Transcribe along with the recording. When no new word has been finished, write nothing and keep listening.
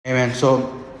Amen.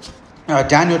 So,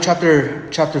 Daniel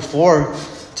chapter 4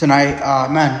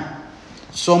 tonight, man,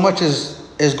 so much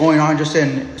is going on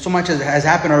so much has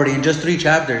happened already in just 3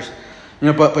 chapters.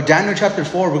 But Daniel chapter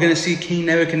 4, we're going to see King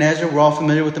Nebuchadnezzar. We're all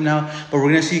familiar with him now, but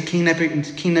we're going to see King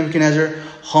Nebuchadnezzar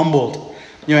humbled.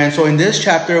 And so in this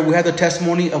chapter, we have the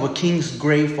testimony of a king's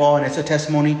great fall, and it's a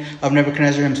testimony of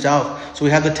Nebuchadnezzar himself. So we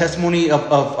have the testimony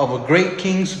of a great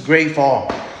king's great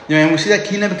fall. And we see that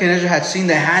King Nebuchadnezzar had seen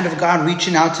the hand of God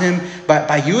reaching out to him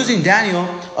by using Daniel,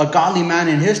 a godly man,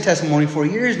 in his testimony for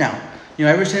years now.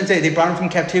 Ever since they brought him from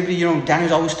captivity,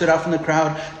 Daniel's always stood out from the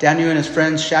crowd. Daniel and his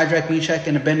friends, Shadrach, Meshach,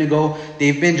 and Abednego,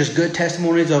 they've been just good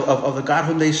testimonies of the God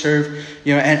whom they serve.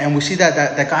 And we see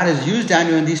that God has used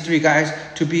Daniel and these 3 guys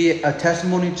to be a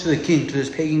testimony to the king, to this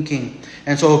pagan king.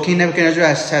 And so King Nebuchadnezzar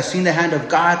has seen the hand of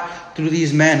God through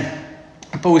these men.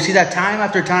 But we see that time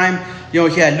after time, he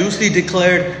had loosely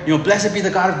declared, blessed be the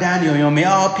God of Daniel. May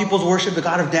all peoples worship the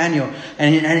God of Daniel.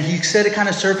 And he said it kind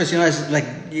of surfaced, as like,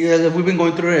 we've been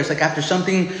going through it. It's like after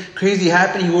something crazy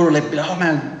happened, he would like, oh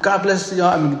man, God bless,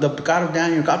 the God of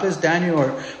Daniel. God bless Daniel.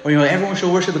 Or everyone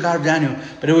should worship the God of Daniel.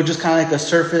 But it was just kind of like a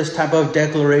surface type of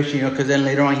declaration, because then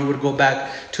later on he would go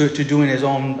back to doing his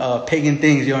own pagan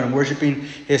things, and worshiping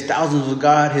his thousands of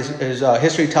God. His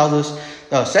history tells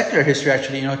us, secular history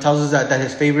actually, tells us that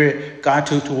his favorite god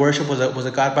to worship was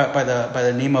a god by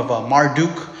the name of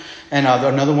Marduk, and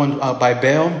another one by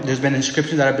Baal. There's been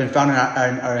inscriptions that have been found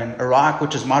in Iraq,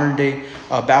 which is modern day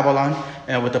Babylon,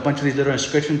 with a bunch of these little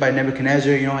inscriptions by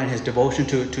Nebuchadnezzar, and his devotion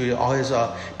to all his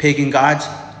pagan gods.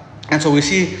 And so we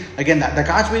see, again, that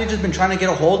God's really just been trying to get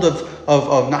a hold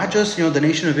of not just, the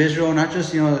nation of Israel, not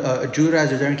just, Judah as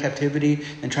they're in captivity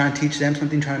and trying to teach them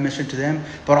something, trying to minister to them,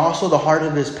 but also the heart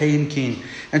of this pagan king.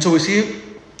 And so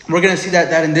we're going to see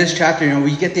that in this chapter,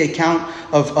 we get the account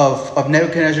of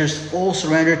Nebuchadnezzar's full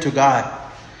surrender to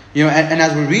God. And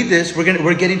as we read this,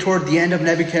 we're getting toward the end of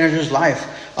Nebuchadnezzar's life.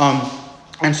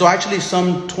 And so actually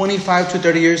some 25 to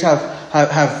 30 years have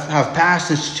passed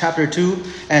since chapter 2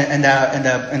 and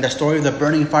the story of the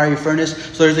burning fiery furnace.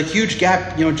 So there's a huge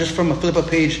gap, just from a flip of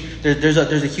page, there's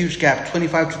a huge gap,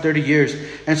 25 to 30 years.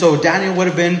 And so Daniel would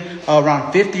have been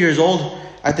around 50 years old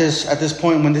at this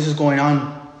point when this is going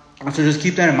on. And so just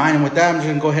keep that in mind. And with that, I'm just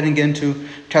going to go ahead and get into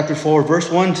chapter 4.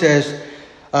 Verse 1 says,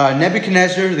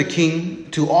 Nebuchadnezzar the king,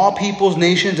 to all peoples,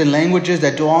 nations, and languages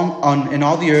that dwell in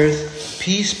all the earth,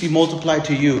 peace be multiplied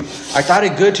to you. I thought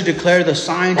it good to declare the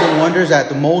signs and wonders that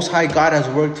the Most High God has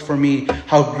worked for me.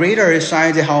 How great are his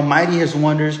signs and how mighty his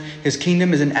wonders. His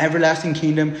kingdom is an everlasting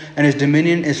kingdom, and his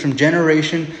dominion is from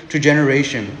generation to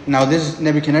generation. Now this is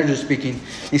Nebuchadnezzar speaking.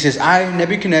 He says, I,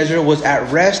 Nebuchadnezzar, was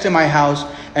at rest in my house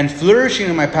and flourishing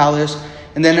in my palace.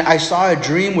 And then I saw a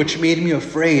dream which made me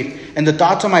afraid, and the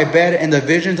thoughts on my bed and the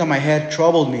visions on my head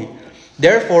troubled me.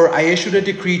 Therefore I issued a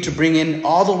decree to bring in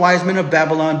all the wise men of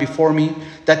Babylon before me,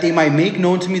 that they might make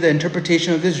known to me the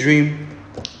interpretation of this dream.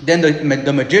 Then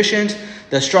the magicians,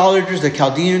 the astrologers, the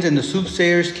Chaldeans, and the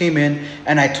soothsayers came in,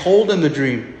 and I told them the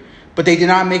dream. But they did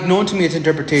not make known to me its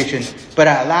interpretation. But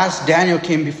at last Daniel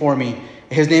came before me.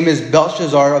 His name is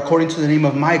Belshazzar, according to the name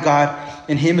of my God.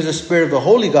 In him is the spirit of the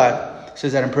holy God. It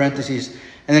says that in parentheses.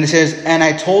 And then it says, and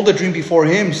I told the dream before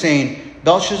him, saying,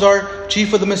 Belshazzar,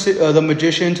 chief of the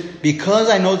magicians, because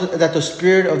I know that the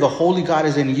spirit of the holy God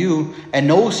is in you, and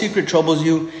no secret troubles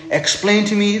you, explain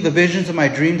to me the visions of my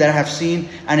dream that I have seen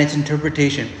and its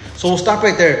interpretation. So we'll stop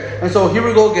right there. And so here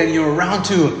we go again, round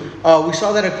 2. We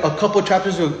saw that a couple of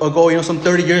chapters ago, some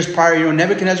 30 years prior,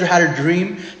 Nebuchadnezzar had a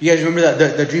dream. You guys remember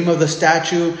that the dream of the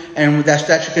statue, and that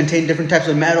statue contained different types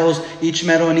of metals. Each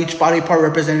metal and each body part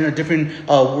represented a different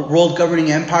world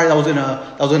governing empire that was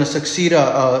gonna succeed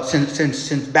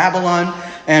since Babylon.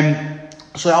 And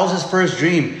so that was his first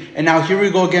dream. And now here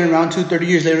we go again, around 30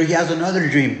 years later, he has another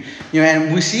dream.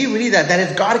 And we see really that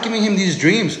is God giving him these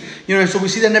dreams. And so we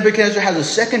see that Nebuchadnezzar has a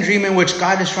second dream in which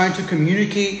God is trying to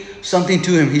communicate something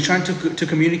to him. He's trying to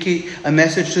communicate a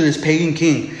message to this pagan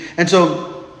king. And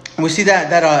so we see that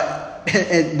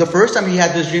the first time he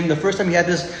had this dream, the first time he had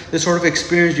this sort of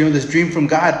experience, this dream from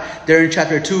God, there in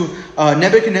chapter 2,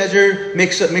 Nebuchadnezzar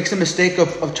makes a mistake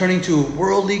of turning to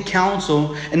worldly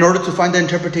counsel in order to find the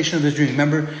interpretation of his dream.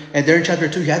 Remember, and there in chapter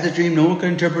 2, he had the dream, no one could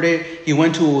interpret it. He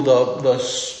went to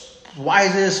the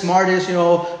wisest, smartest,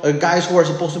 guys who are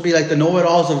supposed to be like the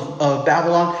know-it-alls of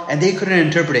Babylon, and they couldn't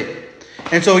interpret it.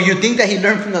 And so you think that he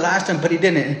learned from the last time, but he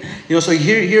didn't. So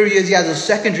here he is. He has a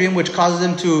second dream, which causes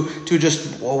him to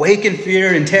just awaken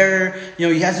fear and terror.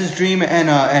 He has this dream,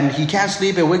 and he can't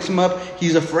sleep. It wakes him up.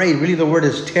 He's afraid. Really, the word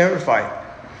is terrified.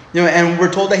 And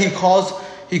we're told that he calls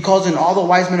he calls in all the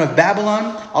wise men of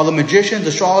Babylon, all the magicians,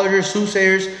 astrologers,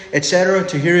 soothsayers, etc.,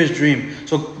 to hear his dream.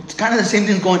 So it's kind of the same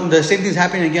thing's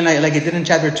happening again, like it did in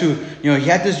chapter 2. He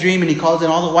had this dream and he calls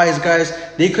in all the wise guys.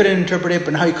 They couldn't interpret it,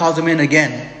 but now he calls them in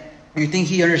again. You think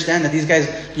he understands that these guys,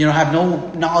 have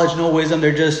no knowledge, no wisdom.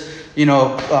 They're just,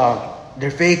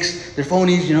 they're fakes, they're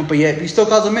phonies, but yet he still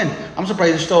calls them in. I'm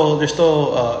surprised they're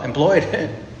still employed.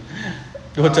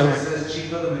 What's up? It says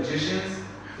Chief of the Magicians.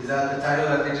 Is that the title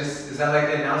that is that like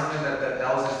the announcement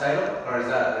that was his title? Or is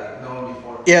that like known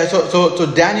before? Yeah,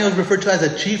 so Daniel is referred to as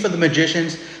the chief of the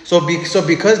magicians. So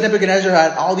because Nebuchadnezzar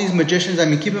had all these magicians,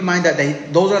 keep in mind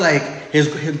that those are like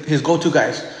his go-to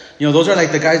guys. Those are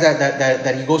like the guys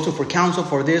that he goes to for counsel,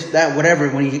 for this, that, whatever,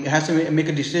 when he has to make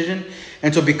a decision.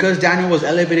 And so because Daniel was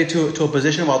elevated to a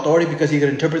position of authority because he could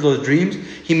interpret those dreams,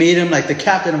 he made him like the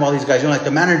captain of all these guys, like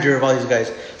the manager of all these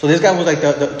guys. So this guy was like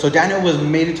so Daniel was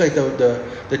made into like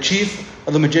the chief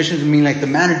of the magicians, like the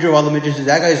manager of all the magicians.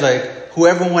 That guy's like who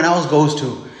everyone else goes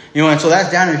to. And so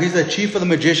that's Daniel. He's the chief of the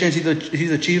magicians. He's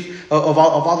the chief of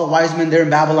all the wise men there in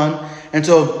Babylon. And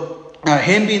so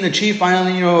him being the chief,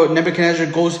 finally, Nebuchadnezzar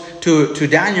goes to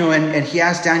Daniel and he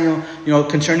asks Daniel,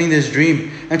 concerning this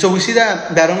dream. And so we see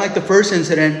that unlike the first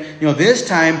incident, this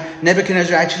time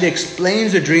Nebuchadnezzar actually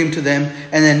explains the dream to them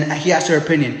and then he asks their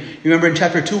opinion. You remember in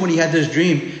chapter 2 when he had this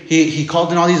dream, he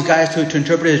called in all these guys to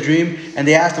interpret his dream, and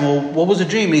they asked him, well, what was the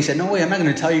dream? And he said, no way, I'm not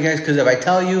going to tell you guys, because if I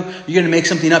tell you, you're going to make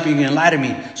something up, you're going to lie to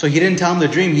me. So he didn't tell him the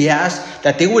dream. He asked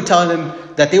that they would tell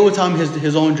him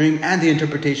his own dream and the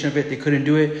interpretation of it. They couldn't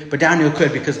do it, but Daniel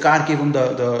could, because God gave him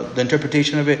the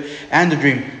interpretation of it and the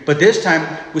dream. But this time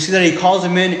we see that he calls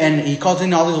him in, and he calls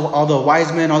in all the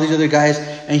wise men, all these other guys,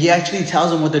 and he actually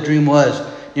tells them what the dream was,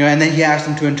 and then he asked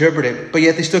them to interpret it, but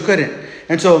yet they still couldn't.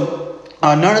 And so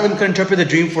none of them could interpret the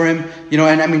dream for him,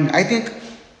 and I think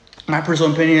my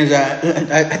personal opinion is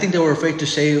that I think they were afraid to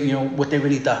say what they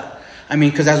really thought.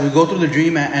 Because as we go through the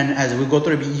dream and as we go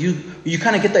through it, you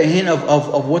kind of get the hint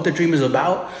of what the dream is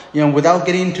about. Without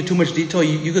getting into too much detail,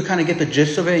 you could kind of get the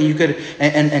gist of it, and you could,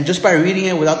 and just by reading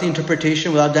it without the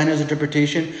interpretation, without Daniel's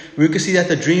interpretation, we could see that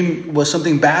the dream was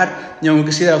something bad. We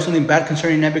could see that it was something bad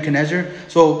concerning Nebuchadnezzar.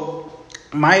 So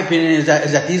my opinion is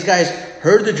that these guys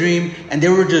heard the dream and they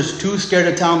were just too scared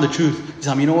to tell him the truth.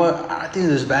 Tell him, I think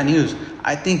this is bad news.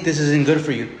 I think this isn't good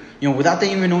for you. Without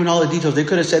them even knowing all the details, they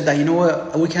could have said that,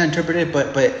 we can't interpret it,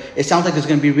 but it sounds like it's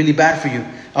going to be really bad for you.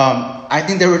 I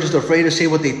think they were just afraid to say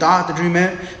what they thought the dream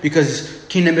meant, because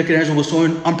King Nebuchadnezzar was so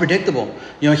unpredictable.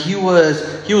 He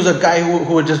was a guy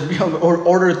who would just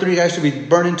order 3 guys to be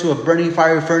burned into a burning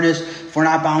fire furnace for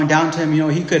not bowing down to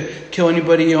him. He could kill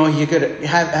anybody. He could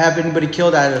have anybody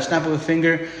killed at a snap of a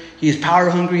finger. He's power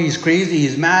hungry. He's crazy.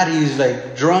 He's mad. He's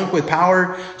like drunk with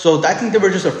power. So I think they were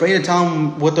just afraid to tell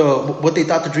him what they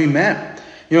thought the dream meant.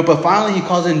 But finally he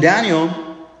calls in Daniel,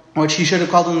 which he should have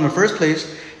called him in the first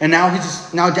place. And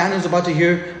now Daniel's about to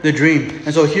hear the dream.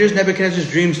 And so here's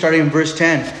Nebuchadnezzar's dream, starting in verse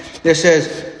 10. It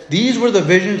says, "These were the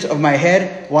visions of my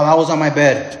head while I was on my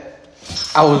bed.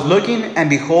 I was looking, and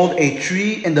behold, a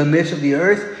tree in the midst of the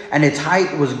earth, and its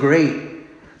height was great.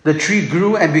 The tree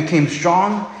grew and became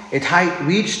strong. Its height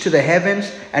reached to the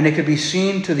heavens, and it could be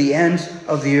seen to the ends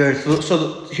of the earth."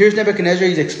 So here's Nebuchadnezzar.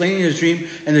 He's explaining his dream,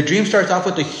 and the dream starts off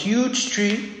with a huge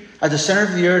tree at the center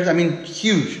of the earth.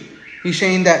 Huge. He's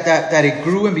saying that it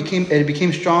grew and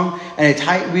became strong, and its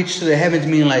height reached to the heavens,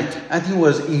 meaning I think it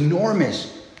was enormous.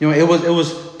 It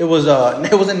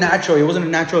wasn't natural. It wasn't a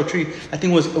natural tree. I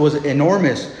think it was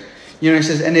enormous. It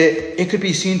says, and it could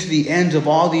be seen to the ends of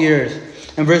all the earth.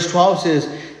 And verse 12 says,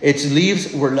 "Its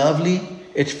leaves were lovely,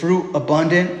 its fruit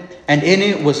abundant, and in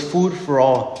it was food for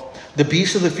all. The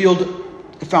beasts of the field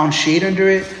found shade under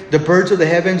it. The birds of the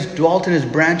heavens dwelt in its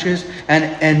branches,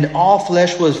 and all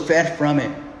flesh was fed from it."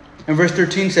 And verse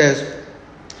 13 says,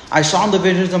 "I saw in the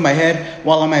visions of my head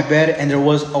while on my bed, and there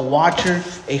was a watcher,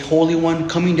 a holy one,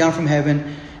 coming down from heaven.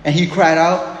 And he cried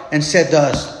out and said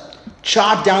thus,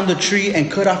 'Chop down the tree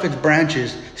and cut off its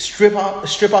branches. Strip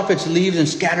off its leaves and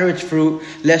scatter its fruit,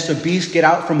 lest the beasts get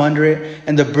out from under it,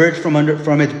 and the birds from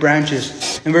its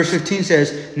branches.' And verse 15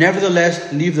 says, 'Nevertheless,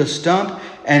 leave the stump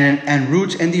and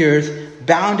roots in the earth,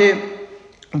 bound it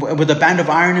with a band of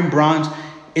iron and bronze,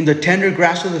 in the tender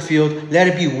grass of the field. Let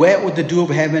it be wet with the dew of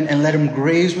heaven, and let him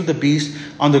graze with the beasts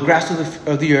on the grass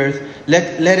of the earth.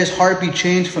 Let his heart be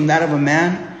changed from that of a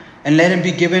man, and let him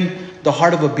be given the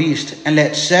heart of a beast, and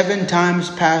let 7 times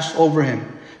pass over him.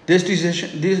 This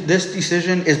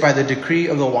decision is by the decree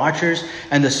of the watchers,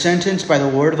 and the sentence by the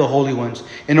word of the holy ones,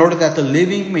 in order that the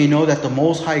living may know that the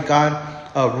Most High God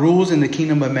rules in the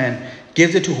kingdom of men,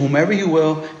 gives it to whomever he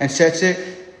will, and sets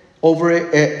over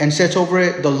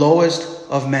it the lowest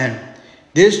of men.'"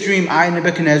 This dream I,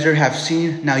 Nebuchadnezzar, have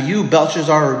seen. Now you,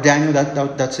 Belshazzar, or Daniel,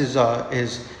 that's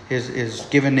his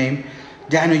given name.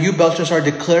 Daniel, you, Belshazzar,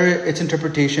 declare its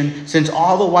interpretation, since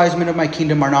all the wise men of my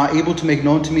kingdom are not able to make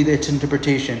known to me its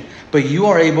interpretation. But you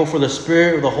are able, for the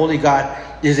Spirit of the Holy God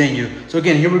is in you. So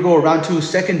again, here we go, round two,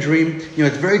 second dream.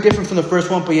 It's very different from the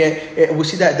first one, but yet we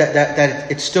see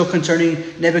that it's still concerning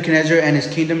Nebuchadnezzar and his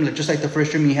kingdom, just like the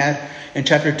first dream he had in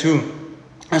chapter 2.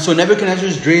 And so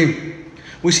Nebuchadnezzar's dream,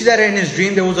 we see that in his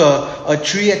dream there was a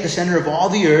tree at the center of all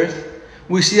the earth.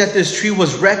 We see that this tree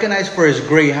was recognized for its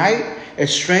great height,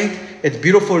 its strength, its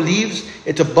beautiful leaves,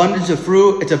 its abundance of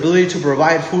fruit, its ability to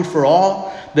provide food for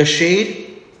all, the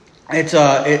shade,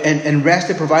 and rest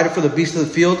it provided for the beasts of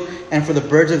the field and for the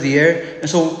birds of the air. And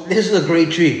so this is a great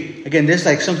tree. Again, this is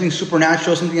like something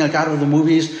supernatural, something like out of the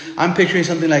movies. I'm picturing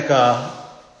something like,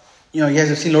 you guys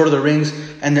have seen Lord of the Rings,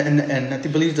 and I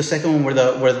believe the second one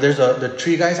where there's the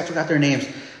tree guys. I forgot their names.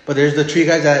 But there's the tree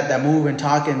guys that move and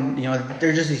talk, and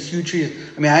they're just these huge trees.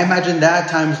 I mean, I imagine that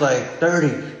times like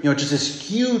 30. Just this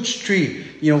huge tree,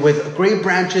 with great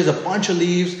branches, a bunch of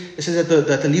leaves. It says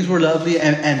that the leaves were lovely,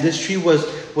 and this tree was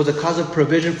a cause of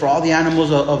provision for all the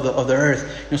animals of the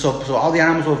earth. So all the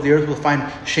animals of the earth would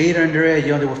find shade under it.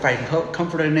 They would find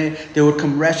comfort in it. They would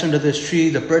come rest under this tree.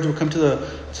 The birds would come to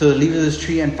the leaves of this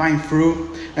tree and find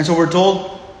fruit. And so we're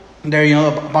told there,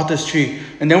 about this tree.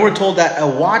 And then we're told that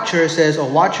this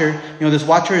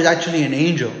watcher is actually an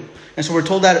angel. And so we're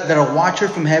told that a watcher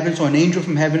from heaven, so an angel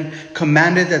from heaven,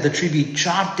 commanded that the tree be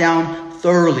chopped down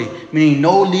thoroughly, meaning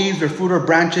no leaves or fruit or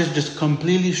branches, just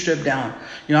completely stripped down.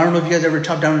 I don't know if you guys ever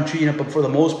chopped down a tree, but for the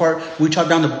most part, we chop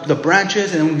down the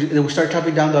branches, and then we start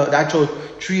chopping down the actual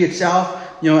tree itself.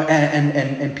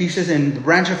 And pieces, and the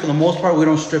branches, for the most part, we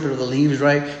don't strip it of the leaves,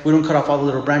 right? We don't cut off all the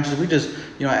little branches. We just,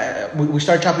 we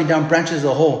start chopping down branches as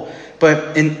a whole.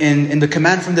 But in the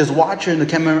command from this watcher, and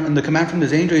the command from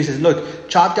this angel, he says, look,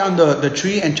 chop down the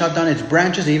tree and chop down its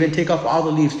branches, and even take off all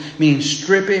the leaves, meaning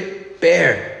strip it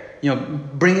bare.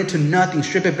 Bring it to nothing,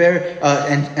 strip it bare,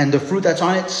 and the fruit that's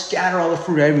on it, scatter all the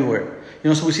fruit everywhere.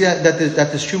 So we see that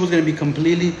this tree was going to be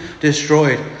completely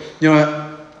destroyed.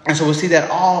 And so we'll see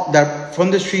that from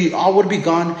this tree, all would be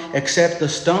gone except the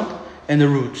stump and the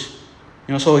roots.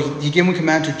 So he gave him a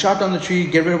command to chop down the tree,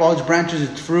 get rid of all its branches,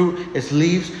 its fruit, its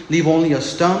leaves, leave only a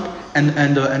stump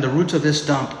and the roots of this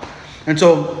stump. And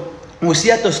so we see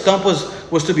that the stump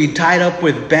was to be tied up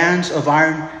with bands of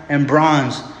iron and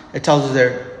bronze. It tells us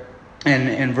there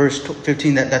in verse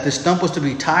 15 that the stump was to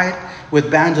be tied with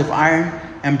bands of iron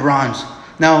and bronze.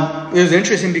 Now, it was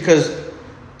interesting because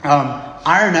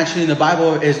iron actually in the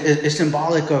Bible is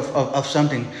symbolic of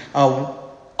something.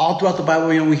 All throughout the Bible,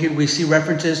 we see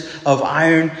references of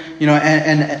iron,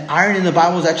 and iron in the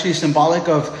Bible is actually symbolic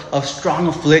of strong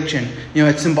affliction.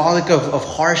 It's symbolic of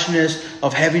harshness,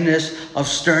 of heaviness, of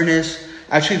sternness.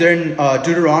 Actually, there in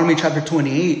Deuteronomy chapter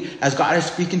 28, as God is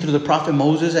speaking through the prophet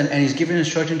Moses, and he's giving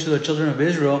instruction to the children of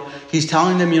Israel, he's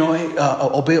telling them,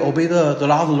 obey the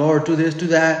law of the Lord, do this, do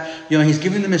that. He's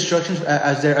giving them instructions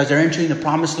as they're entering the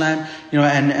promised land,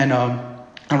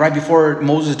 and right before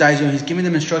Moses dies, he's giving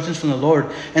them instructions from the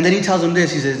Lord. And then he tells them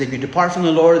this. He says, if you depart from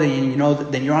the Lord, then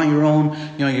then you're on your own.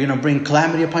 You're going to bring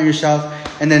calamity upon yourself.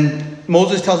 And then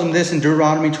Moses tells them this in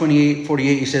Deuteronomy 28:48.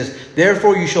 He says,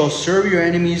 therefore you shall serve your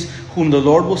enemies, whom the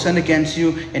Lord will send against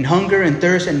you, in hunger and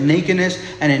thirst and nakedness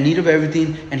and in need of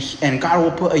everything. And God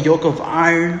will put a yoke of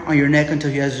iron on your neck until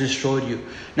he has destroyed you.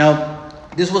 Now,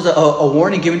 this was a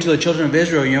warning given to the children of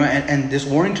Israel, and this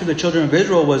warning to the children of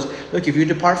Israel was, look, if you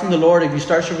depart from the Lord, if you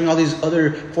start serving all these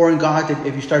other foreign gods,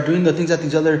 if you start doing the things that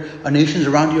these other nations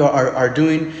around you are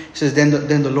doing, it says, then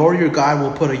the Lord your God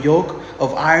will put a yoke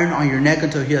of iron on your neck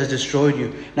until he has destroyed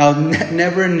you. Now,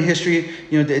 never in history,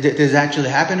 did this actually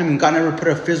happen. I mean, God never put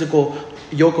a physical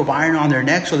yoke of iron on their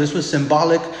neck. So this was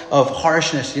symbolic of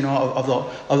harshness, of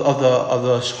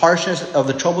the harshness of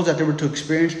the troubles that they were to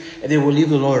experience if they would leave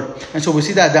the Lord. And so we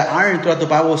see that iron throughout the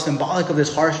Bible is symbolic of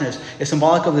this harshness. It's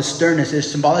symbolic of this sternness. It's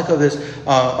symbolic of this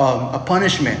a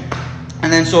punishment.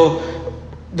 And then so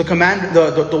the command,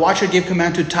 the watcher gave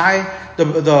command to tie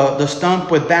the stump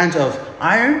with bands of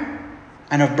iron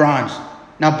and of bronze.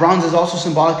 Now, bronze is also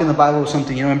symbolic in the Bible of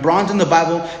something, and bronze in the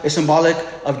Bible is symbolic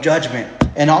of judgment.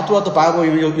 And all throughout the Bible,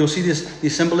 you'll see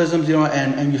these symbolisms,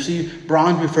 and you see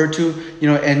bronze referred to,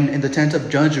 in the tense of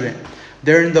judgment.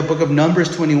 There in the book of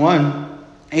Numbers 21,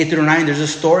 8 through 9, there's a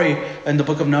story in the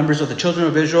book of Numbers of the children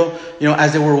of Israel.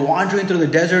 As they were wandering through the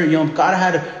desert, God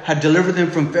had delivered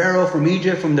them from Pharaoh, from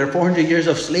Egypt, from their 400 years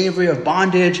of slavery, of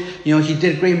bondage. He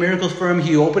did great miracles for them.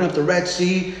 He opened up the Red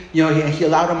Sea. He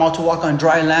allowed them all to walk on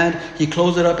dry land. He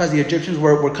closed it up as the Egyptians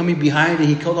were coming behind, and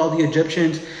he killed all the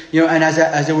Egyptians. And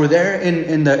as they were there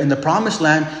in the promised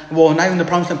land, well, not even the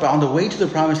promised land, but on the way to the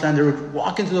promised land, they were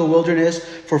walking through the wilderness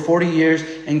for 40 years,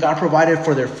 and God provided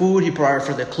for their food. He provided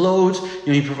for their clothes.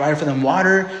 He provided for them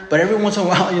water. But every once in a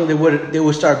while, they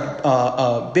would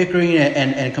start bickering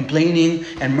and complaining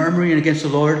and murmuring against the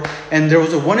Lord. And there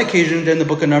was one occasion in the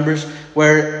book of Numbers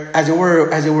where, as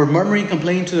they were murmuring,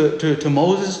 complaining to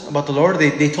Moses about the Lord,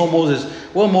 they told Moses,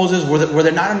 "Well, Moses, were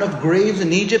there not enough graves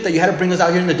in Egypt that you had to bring us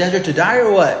out here in the desert to die,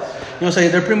 or what?" So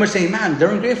they're pretty much saying, "Man, they're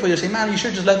ungrateful." They're saying, "Man, you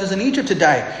should have just left us in Egypt to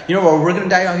die. Or we're going to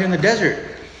die out here in the desert."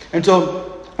 And so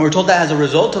we're told that as a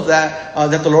result of that,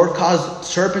 that the Lord caused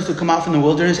serpents to come out from the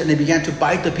wilderness, and they began to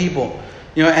bite the people.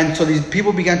 And so these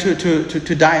people began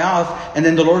to die off, and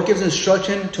then the Lord gives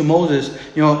instruction to Moses,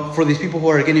 for these people who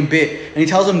are getting bit. And he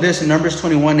tells them this in Numbers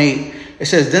 21:8. It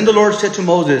says, "Then the Lord said to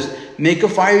Moses, make a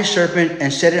fiery serpent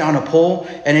and set it on a pole,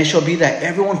 and it shall be that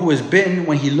everyone who is bitten,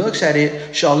 when he looks at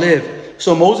it, shall live."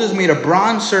 So Moses made a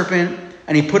bronze serpent,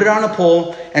 and he put it on a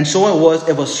pole, and so it was,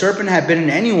 if a serpent had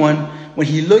bitten anyone, when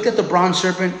he looked at the bronze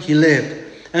serpent, he lived.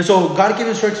 And so God gave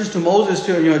instructions to Moses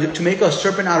to make a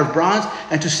serpent out of bronze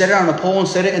and to set it on a pole and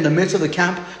set it in the midst of the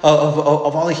camp of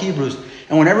all the Hebrews.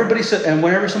 And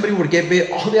whenever somebody would get bit,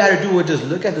 all they had to do was just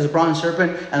look at this bronze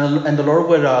serpent, and the Lord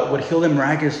would heal them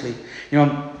miraculously.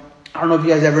 I don't know if you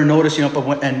guys ever noticed,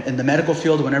 but in the medical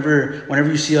field, whenever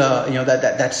you see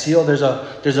that seal, there's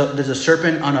a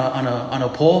serpent on a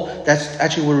pole. That's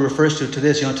actually what it refers to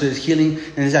this, to this healing,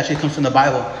 and this actually comes from the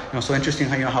Bible. So interesting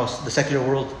how the secular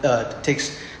world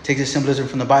takes this symbolism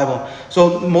from the Bible.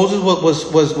 So Moses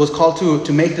was called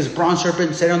to make this bronze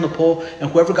serpent, set it on the pole, and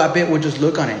whoever got bit would just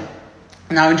look on it.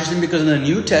 Now, interesting, because in the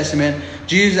New Testament,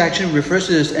 Jesus actually refers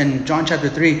to this in John chapter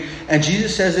 3. And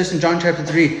Jesus says this in John chapter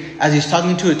 3, as he's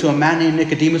talking to a man named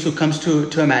Nicodemus who comes to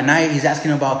him at night. He's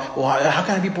asking about, well, how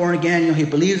can I be born again? He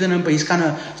believes in him, but he's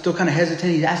still kind of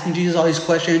hesitant. He's asking Jesus all these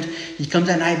questions. He comes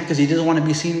at night because he doesn't want to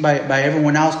be seen by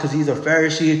everyone else, because he's a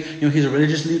Pharisee. He's a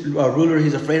religious ruler.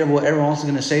 He's afraid of what everyone else is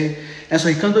going to say. And so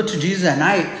he comes up to Jesus at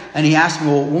night, and he asks him,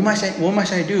 well, what am I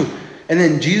saying to do? And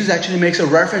then Jesus actually makes a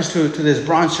reference to this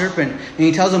bronze serpent. And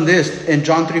he tells him this in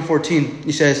John 3:14.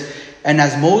 He says, "And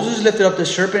as Moses lifted up the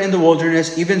serpent in the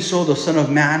wilderness, even so the Son of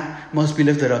Man must be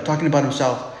lifted up." Talking about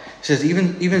himself. He says,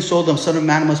 even so the Son of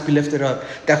Man must be lifted up,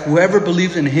 that whoever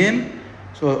believes in him,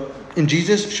 so in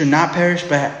Jesus, should not perish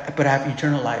but have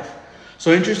eternal life.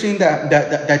 So interesting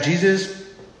that Jesus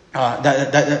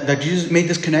that Jesus made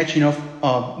this connection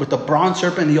with the bronze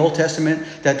serpent in the Old Testament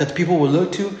that the people would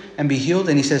look to and be healed.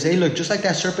 And he says, hey, look, just like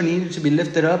that serpent needed to be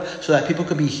lifted up so that people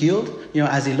could be healed,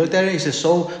 as he looked at it, he says,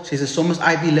 so must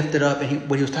I be lifted up. And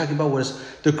what he was talking about was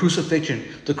the crucifixion,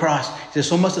 the cross. He says,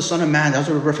 so must the Son of Man, that was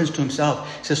a reference to himself.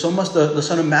 He says, so must the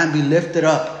Son of Man be lifted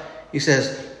up. He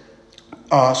says,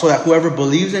 so that whoever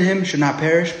believes in him should not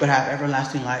perish but have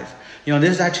everlasting life. This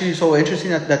is actually so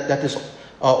interesting that this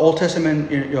Old Testament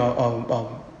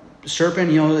serpent,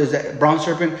 is that bronze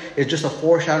serpent is just a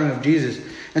foreshadowing of Jesus.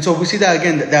 And so we see that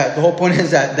again, that the whole point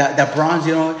is that bronze,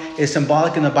 is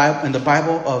symbolic in the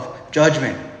Bible of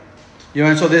judgment.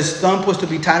 And so this thumb was to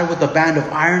be tied with a band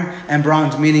of iron and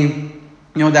bronze, meaning,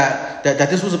 that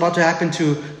this was about to happen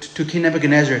to King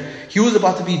Nebuchadnezzar. He was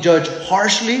about to be judged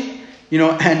harshly,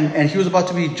 and he was about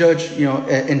to be judged,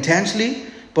 intensely,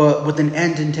 but with an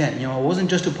end intent. It wasn't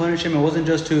just to punish him. It wasn't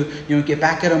just to, get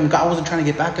back at him. God wasn't trying to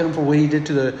get back at him for what he did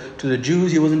to the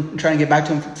Jews. He wasn't trying to get back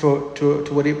to him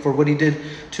for what he did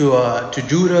to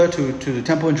Judah, to the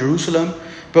temple in Jerusalem.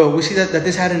 But we see that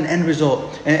this had an end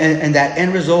result. And that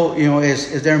end result,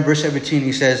 is there in verse 17.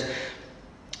 He says,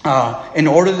 in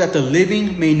order that the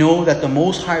living may know that the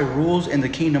Most High rules in the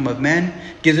kingdom of men,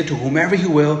 gives it to whomever he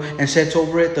will, and sets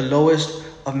over it the lowest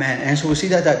of man. And so we see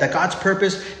that God's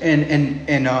purpose in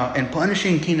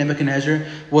punishing King Nebuchadnezzar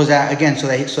was that, again, so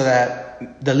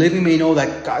that the living may know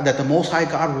that the Most High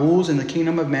God rules in the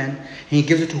kingdom of men, and he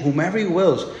gives it to whomever he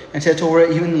wills, and sets over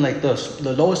it even like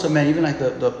the lowest of men, even like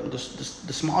the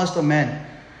smallest of men.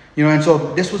 And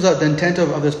so this was the intent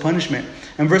of this punishment.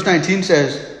 And verse 19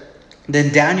 says,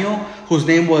 then Daniel, whose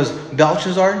name was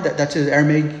Belshazzar, that's his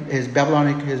Aramaic, his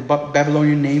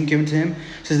Babylonian name given to him,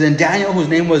 says, then Daniel, whose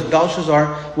name was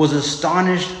Belshazzar, was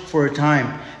astonished for a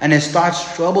time, and his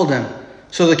thoughts troubled him.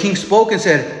 So the king spoke and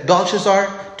said,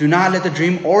 Belshazzar, do not let the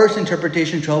dream or its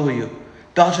interpretation trouble you.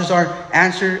 Belshazzar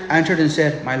answered and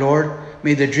said, my lord,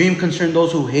 May the dream concern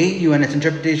those who hate you, and its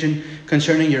interpretation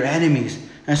concerning your enemies.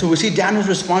 And so we see Daniel's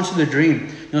response to the dream.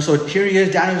 So here he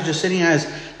is, Daniel's just sitting as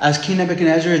King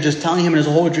Nebuchadnezzar is just telling him his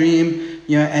whole dream,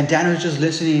 and Daniel's just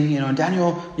listening, and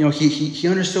Daniel, he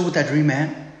understood what that dream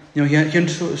meant. He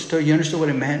understood what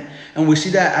it meant. And we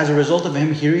see that as a result of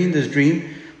him hearing this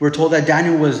dream, we're told that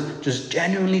Daniel was just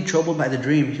genuinely troubled by the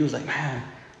dream. He was like, man,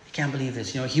 I can't believe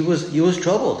this. He was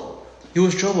troubled. He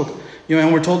was troubled.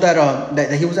 And we're told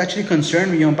that he was actually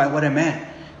concerned, by what it meant.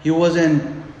 He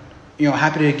wasn't,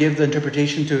 happy to give the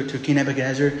interpretation to King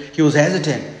Nebuchadnezzar. He was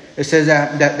hesitant. It says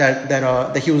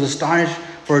that he was astonished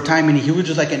for a time, and he was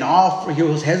just like in awe. He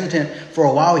was hesitant for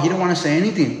a while. He didn't want to say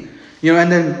anything.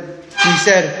 And then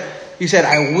he said,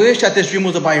 I wish that this dream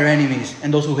was about your enemies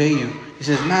and those who hate you. He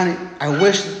says, man, I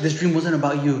wish this dream wasn't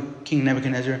about you, King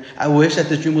Nebuchadnezzar. I wish that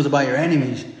this dream was about your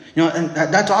enemies. And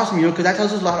that's awesome, because that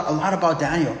tells us a lot about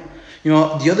Daniel.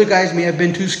 The other guys may have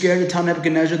been too scared to tell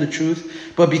Nebuchadnezzar the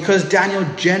truth, but because Daniel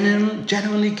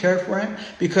genuinely cared for him,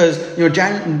 because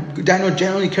Daniel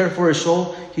genuinely cared for his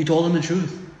soul, he told him the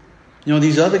truth.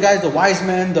 These other guys, the wise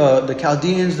men, the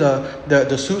Chaldeans,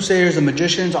 the soothsayers, the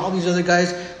magicians, all these other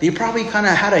guys, they probably kind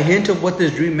of had a hint of what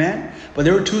this dream meant, but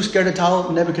they were too scared to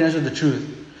tell Nebuchadnezzar the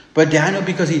truth. But Daniel,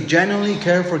 because he genuinely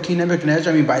cared for King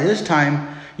Nebuchadnezzar, by this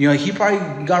time, he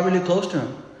probably got really close to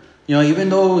him. Even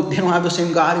though they don't have the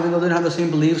same God, even though they don't have the same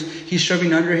beliefs, he's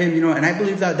serving under him, and I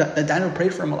believe that Daniel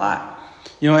prayed for him a lot.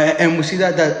 And we see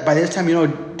that by this time,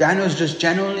 Daniel is just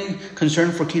genuinely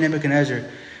concerned for King Nebuchadnezzar.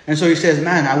 And so he says,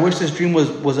 man, I wish this dream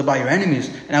was about your enemies,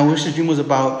 and I wish this dream was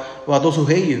about those who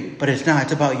hate you, but it's not,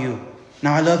 it's about you.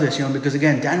 Now I love this, because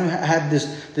again, Daniel had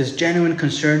this genuine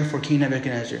concern for King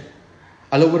Nebuchadnezzar.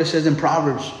 I love what it says in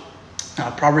Proverbs.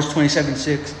 Proverbs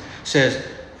 27:6 says,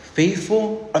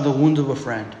 faithful are the wounds of a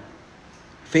friend.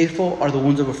 Faithful are the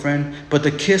wounds of a friend, but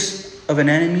the kiss of an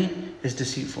enemy is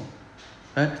deceitful.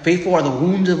 Right? Faithful are the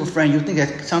wounds of a friend. You think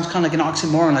that sounds kind of like an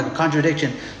oxymoron, like a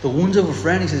contradiction. The wounds of a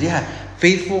friend, he says, yeah,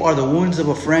 faithful are the wounds of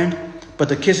a friend, but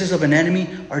the kisses of an enemy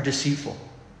are deceitful.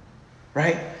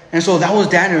 Right? And so that was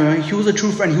Daniel. Right? He was a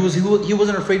true friend. He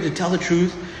wasn't afraid to tell the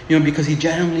truth, because he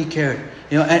genuinely cared.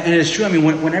 And it's true.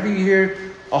 Whenever you hear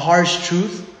a harsh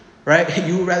truth, right,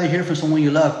 you would rather hear from someone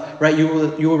you love, right? You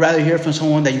would rather hear from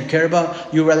someone that you care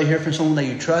about. You would rather hear from someone that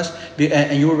you trust,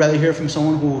 and you would rather hear from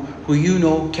someone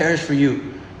who cares for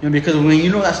you. Because when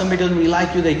you know that somebody doesn't really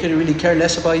like you, they couldn't really care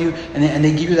less about you, and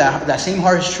they give you that same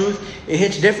harsh truth, it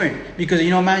hits different. Because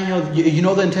man, you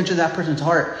know the intention of that person's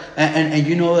heart, and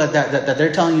you know that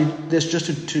they're telling you this just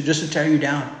to tear you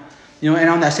down. And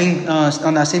on that same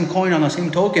coin, on the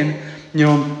same token,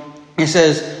 it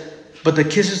says, but the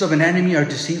kisses of an enemy are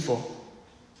deceitful.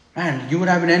 Man, you would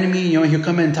have an enemy, he'll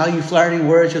come in and tell you flattering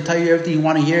words. He'll tell you everything you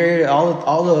want to hear,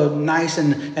 all the nice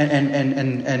and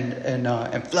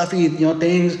fluffy,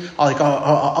 things,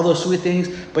 all those sweet things.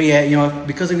 But yeah,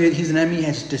 because of it, he's an enemy,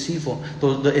 it's deceitful.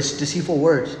 It's deceitful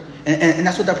words. And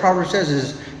that's what that proverb says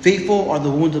is, faithful are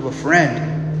the wounds of a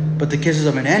friend, but the kisses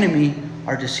of an enemy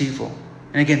are deceitful.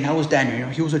 And again, that was Daniel.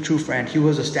 He was a true friend. He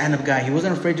was a stand-up guy. He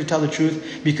wasn't afraid to tell the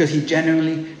truth because he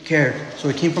genuinely cared. So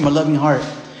it came from a loving heart.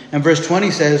 And verse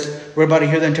 20 says, we're about to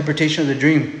hear the interpretation of the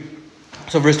dream.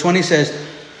 So verse 20 says,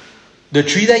 the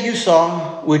tree that you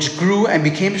saw, which grew and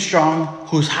became strong,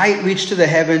 whose height reached to the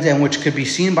heavens and which could be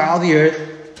seen by all the earth,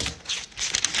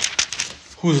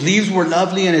 whose leaves were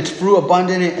lovely and its fruit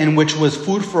abundant, and which was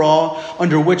food for all,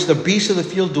 under which the beasts of the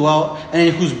field dwelt, and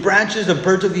in whose branches the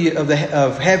birds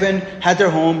of heaven had their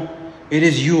home. It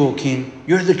is you, O king.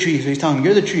 You're the tree. So he's telling him,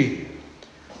 you're the tree,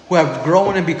 who have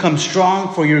grown and become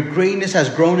strong, for your greatness has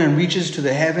grown and reaches to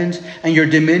the heavens, and your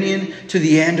dominion to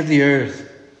the end of the earth.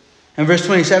 And verse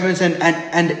 27 says,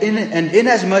 and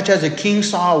inasmuch as the king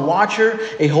saw a watcher,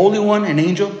 a holy one, an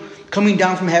angel, coming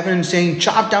down from heaven and saying,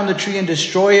 chop down the tree and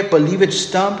destroy it, but leave its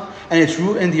stump and its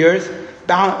root in the earth,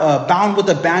 bound with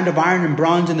a band of iron and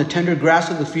bronze in the tender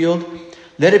grass of the field.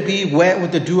 Let it be wet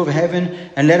with the dew of heaven,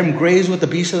 and let him graze with the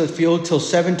beasts of the field till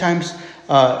 7 times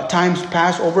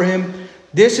pass over him.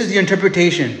 This is the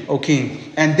interpretation, O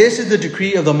king, and this is the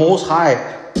decree of the Most High,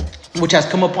 which has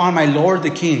come upon my lord the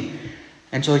king.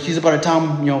 And so he's about to tell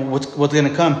him, what's going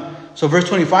to come. So verse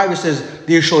 25, it says,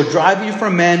 they shall drive you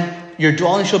from men, your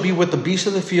dwelling shall be with the beasts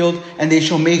of the field, and they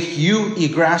shall make you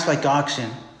eat grass like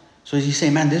oxen. So he's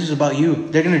saying, man, this is about you.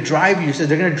 They're going to drive you. He says,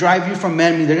 they're going to drive you from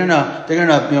men. They're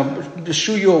going to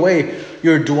shoo you away.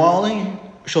 Your dwelling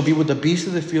shall be with the beasts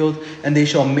of the field, and they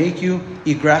shall make you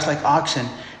eat grass like oxen.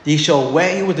 They shall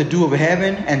wet you with the dew of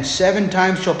heaven, and 7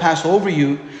 times shall pass over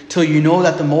you, till you know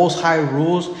that the Most High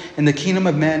rules in the kingdom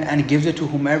of men and gives it to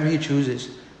whomever he chooses.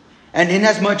 And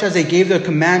inasmuch as they gave the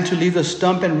command to leave the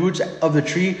stump and roots of the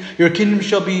tree, your kingdom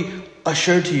shall be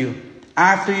assured to you,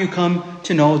 after you come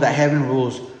to know that heaven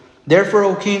rules. Therefore,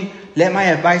 O king, let my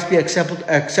advice be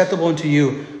acceptable unto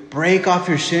you. Break off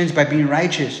your sins by being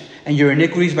righteous, and your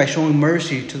iniquities by showing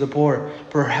mercy to the poor.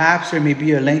 Perhaps there may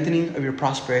be a lengthening of your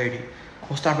prosperity.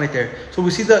 We'll stop right there. So we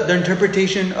see the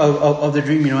interpretation of the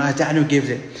dream, as Daniel gives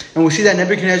it. And we see that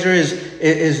Nebuchadnezzar is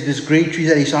this great tree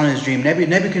that he saw in his dream.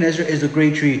 Nebuchadnezzar is the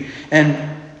great tree.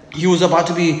 And he was about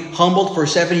to be humbled for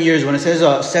 7 years. When it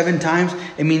says 7 times,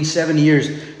 it means 7 years.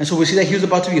 And so we see that he was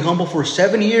about to be humbled for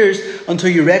 7 years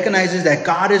until he recognizes that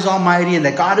God is almighty and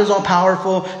that God is all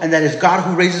powerful and that it's God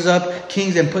who raises up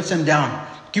kings and puts them down.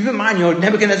 Keep in mind,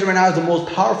 Nebuchadnezzar right now is the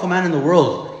most powerful man in the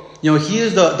world. He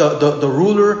is the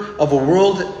ruler of a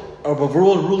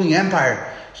world ruling empire.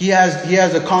 He has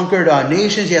conquered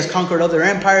nations. He has conquered other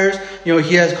empires.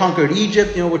 He has conquered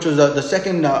Egypt, which was the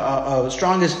second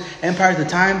strongest empire at the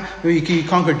time. He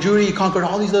conquered Judah. He conquered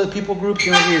all these other people groups.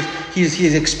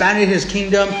 He's expanded his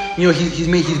kingdom.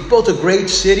 He's built a great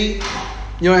city.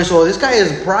 And so this guy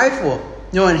is prideful.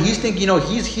 And he's thinking,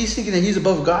 he's thinking that he's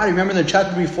above God. Remember in the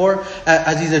chapter before,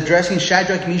 as he's addressing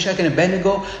Shadrach, Meshach, and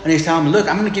Abednego, and he's telling them, look,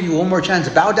 I'm going to give you one more chance.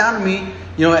 Bow down to me.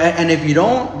 And if you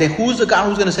don't, then who's the God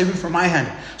who's going to save you from my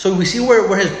hand? So we see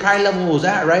where his pride level was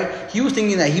at, right? He was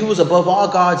thinking that he was above all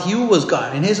gods. He was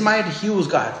God. In his mind, he was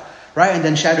God. Right? And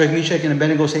then Shadrach, Meshach, and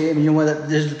Abednego say, hey, you know what?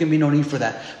 There's going to be no need for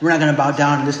that. We're not going to bow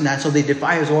down and this and that. So they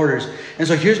defy his orders. And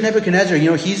so here's Nebuchadnezzar.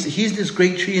 He's this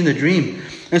great tree in the dream.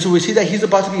 And so we see that he's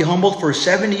about to be humbled for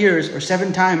 7 years or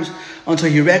 7 times until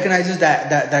he recognizes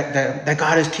that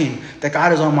God is king, that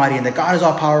God is almighty, and that God is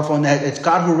all powerful, and that it's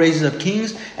God who raises up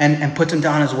kings and puts them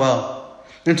down as well.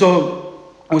 And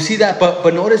so we see that,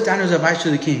 but notice Daniel's advice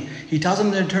to the king. He tells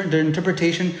him the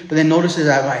interpretation, but then notice his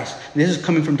advice. And this is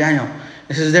coming from Daniel.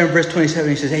 It says there in verse 27,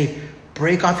 he says, hey,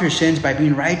 break off your sins by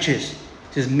being righteous.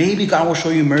 He says, maybe God will show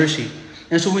you mercy.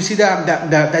 And so we see that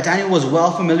Daniel was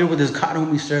well familiar with his God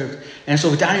whom he served. And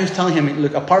so Daniel was telling him,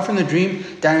 look, apart from the dream,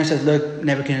 Daniel says, look,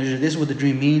 Nebuchadnezzar, this is what the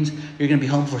dream means. You're going to be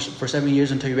humbled for 7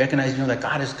 years until you recognize, that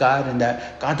God is God and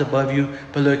that God's above you.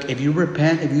 But look, if you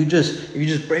repent, if you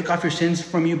just break off your sins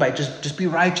from you by just be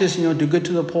righteous, do good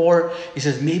to the poor, he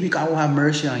says, maybe God will have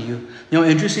mercy on you.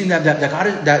 Interesting that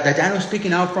Daniel's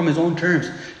speaking out from his own terms,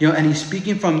 and he's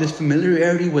speaking from this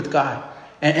familiarity with God.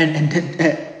 And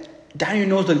Daniel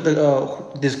knows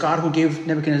this God who gave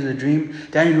Nebuchadnezzar the dream.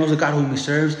 Daniel knows the God whom he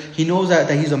serves. He knows that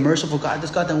he's a merciful God,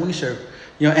 this God that we serve.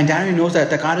 And Daniel knows that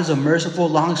God is a merciful,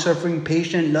 long-suffering,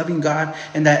 patient, loving God,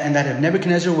 and that if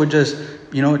Nebuchadnezzar would just,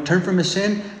 turn from his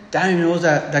sin, Daniel knows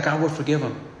that God would forgive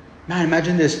him. Man,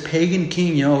 imagine this pagan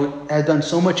king, has done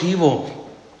so much evil.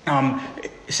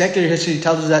 Secular history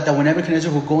tells us that when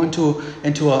Nebuchadnezzar would go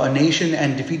into a nation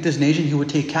and defeat this nation, he would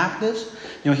take captives.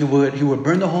 He would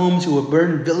burn the homes, he would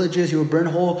burn villages, he would burn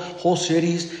whole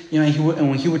cities. And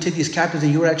when he would take these captives,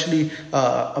 and he would actually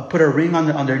put a ring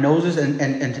on their noses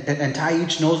and tie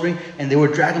each nose ring, and they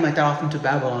would drag them like that off into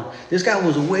Babylon. This guy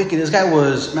was wicked. This guy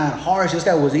was harsh. This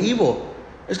guy was evil.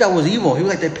 He was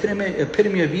like the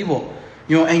epitome of evil.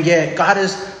 And yet God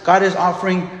is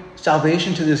offering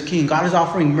salvation to this king. God is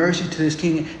offering mercy to this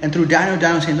king. And through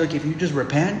Daniel saying, look, if you just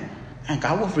repent, and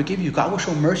God will forgive you. God will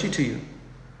show mercy to you.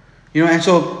 And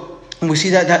so we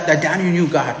see that Daniel knew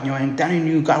God, and Daniel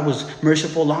knew God was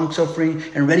merciful, long-suffering,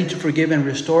 and ready to forgive and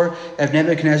restore if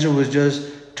Nebuchadnezzar was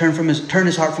just turn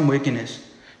his heart from wickedness.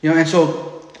 And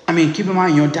so, keep in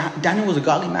mind, Daniel was a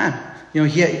godly man.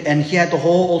 He had the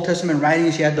whole Old Testament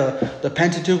writings. He had the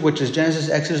Pentateuch, which is Genesis,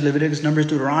 Exodus, Leviticus, Numbers,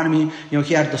 Deuteronomy.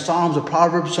 He had the Psalms, the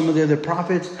Proverbs, some of the other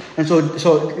prophets. And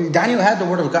so Daniel had the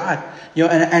Word of God.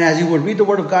 And as he would read the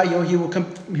Word of God,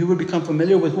 he would become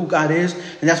familiar with who God is,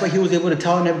 and that's why he was able to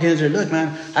tell Nebuchadnezzar, look,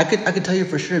 man, I could tell you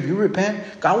for sure, if you repent,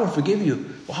 God will forgive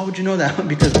you. Well, how would you know that?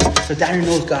 Because Daniel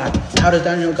knows God. How does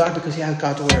Daniel know God? Because he has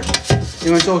God's Word.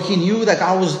 And so he knew that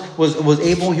God was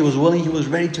able, he was willing, he was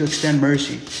ready to extend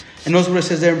mercy. And notice what it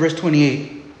says there in verse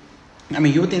 28.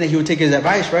 You would think that he would take his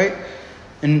advice, right?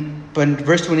 But in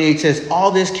verse 28 says,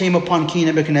 all this came upon King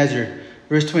Nebuchadnezzar.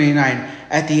 Verse 29,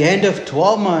 at the end of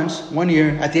 12 months, 1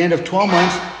 year, at the end of 12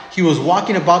 months, he was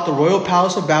walking about the royal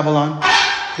palace of Babylon.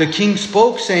 The king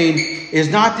spoke, saying, is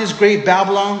not this great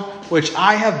Babylon, which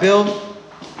I have built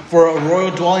for a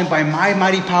royal dwelling by my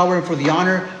mighty power and for the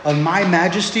honor of my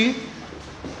majesty?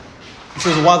 It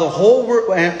says, while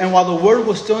the word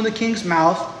was still in the king's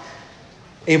mouth,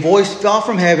 a voice fell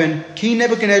from heaven, King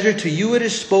Nebuchadnezzar, to you it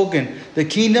is spoken, the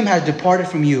kingdom has departed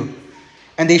from you,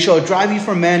 And they shall drive you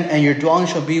from men, and your dwelling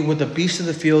shall be with the beasts of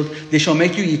the field. They shall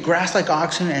make you eat grass like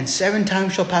oxen, and 7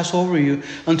 times shall pass over you,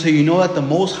 until you know that the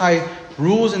Most High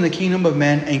rules in the kingdom of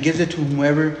men, and gives it to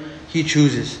whomever he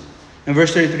chooses. In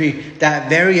verse 33, that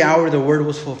very hour the word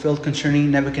was fulfilled concerning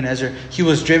Nebuchadnezzar. He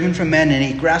was driven from men and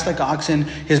ate grass like oxen.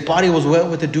 His body was wet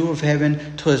with the dew of heaven,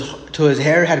 till his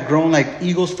hair had grown like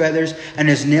eagle's feathers, and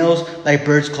his nails like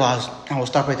bird's claws. And we'll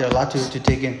stop right there. A lot to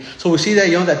take in. So we see that,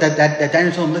 that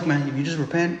Daniel told him, look, man, if you just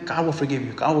repent, God will forgive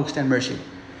you. God will extend mercy.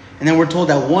 And then we're told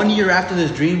that 1 year after this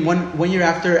dream, one year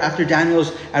after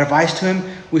Daniel's advice to him,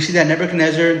 we see that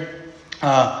Nebuchadnezzar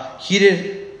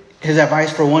heeded his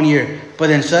advice for 1 year. But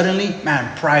then suddenly,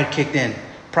 man, pride kicked in.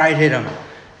 Pride hit him.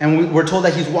 And we're told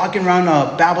that he's walking around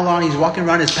Babylon. He's walking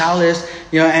around his palace,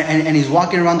 and he's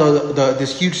walking around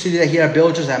this huge city that he had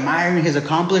built, just admiring his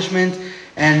accomplishments.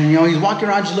 And, he's walking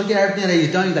around just looking at everything that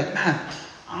he's done. He's like, man,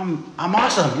 I'm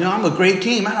awesome. I'm a great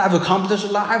king. Man, I've accomplished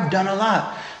a lot. I've done a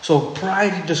lot. So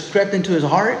pride just crept into his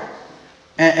heart.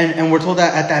 And we're told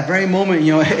that at that very moment,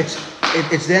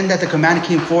 it's then that the command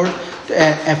came forth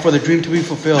and for the dream to be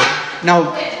fulfilled.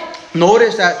 Now,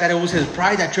 notice that it was his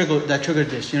pride that triggered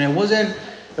this. It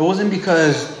wasn't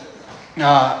because all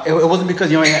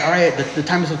right, the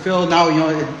time is fulfilled now.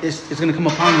 It's going to come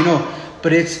upon you.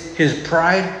 But it's his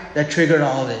pride that triggered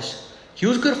all of this. He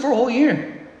was good for a whole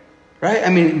year. Right?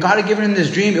 I mean, God had given him this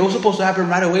dream. It was supposed to happen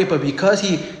right away, but because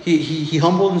he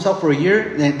humbled himself for a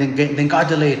year, then God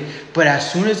delayed. But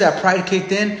as soon as that pride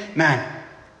kicked in, man,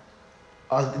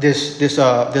 this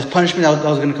punishment that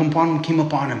was going to come upon him came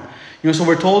upon him. So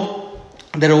we're told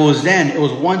that it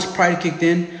was once pride kicked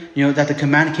in, that the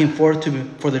command came forth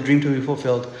for the dream to be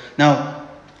fulfilled. Now,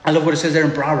 I love what it says there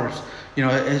in Proverbs.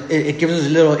 It gives us a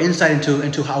little insight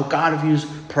into how God views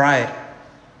pride.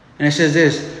 And it says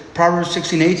this. Proverbs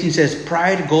 16:18 says,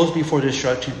 pride goes before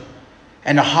destruction,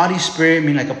 and a haughty spirit,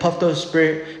 meaning like a puffed up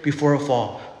spirit, before a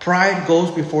fall. Pride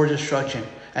goes before destruction,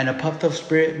 and a puffed up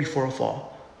spirit before a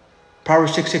fall.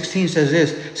 Proverbs 6:16 says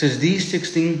this. It says, these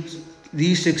six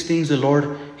things the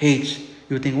Lord hates.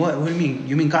 You would think, what do you mean?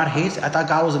 You mean God hates? I thought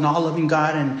God was an all-loving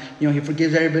God, and he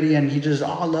forgives everybody, and he just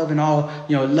all love and all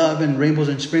love and rainbows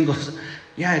and sprinkles.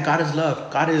 Yeah, God is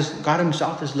love. God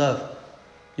himself is love.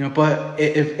 But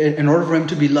if in order for him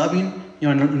to be loving,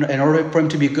 in order for him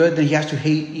to be good, then he has to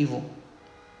hate evil,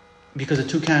 because the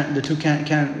two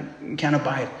can't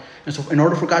abide. And so, in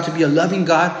order for God to be a loving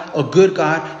God, a good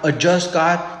God, a just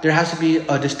God, there has to be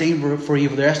a disdain for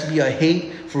evil. There has to be a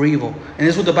hate for evil. And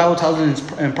this is what the Bible tells us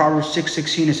in Proverbs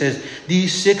 6:16. It says,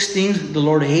 "These 6 things the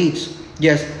Lord hates.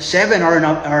 Yes, 7 are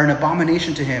an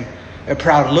abomination to him: a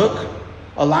proud look,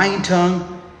 a lying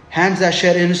tongue, hands that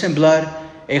shed innocent blood,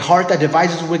 a heart that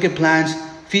devises wicked plans,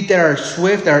 feet that are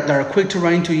swift, that are quick to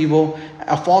run into evil,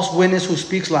 a false witness who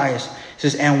speaks lies." It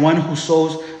says, and one who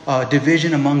sows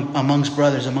division amongst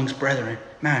brothers, amongst brethren.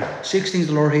 Man, 6 things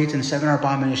the Lord hates, and 7 are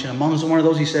abomination. Amongst one of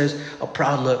those, he says, a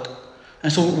proud look.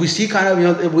 And so we see kind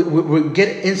of, we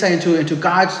get insight into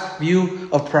God's view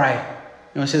of pride.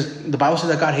 It says, the Bible says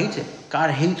that God hates it. God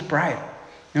hates pride.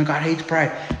 God hates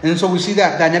pride. And so we see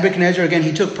that Nebuchadnezzar, again,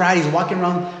 he took pride. He's walking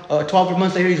around, 12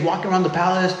 months later, he's walking around the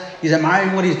palace. He's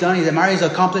admiring what he's done. He's admiring his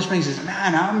accomplishments. He says,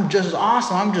 man, I'm just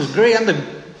awesome. I'm just great. I'm the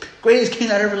greatest king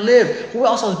that ever lived. Who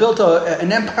else has built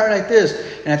an empire like this?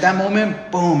 And at that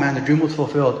moment, boom, man, the dream was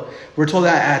fulfilled. We're told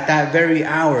that at that very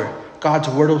hour, God's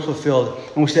word was fulfilled.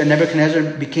 And we see that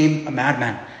Nebuchadnezzar became a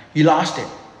madman. He lost it.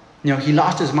 He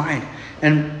lost his mind.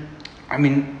 And I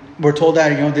mean, we're told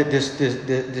that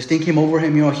this thing came over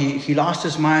him. He lost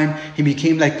his mind. He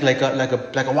became like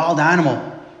a wild animal.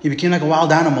 He became like a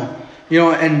wild animal.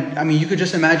 And I mean, you could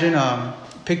just imagine,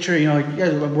 picture. You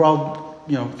guys, we're all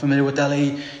familiar with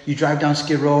LA. You drive down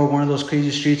Skid Row or one of those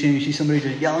crazy streets, and you see somebody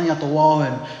just yelling at the wall,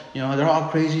 and they're all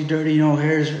crazy, dirty.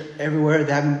 Hairs everywhere.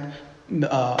 They haven't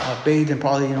bathed in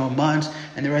probably months,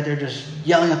 and they're right there just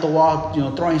yelling at the wall,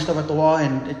 throwing stuff at the wall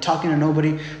and talking to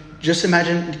nobody. Just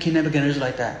imagine King Nebuchadnezzar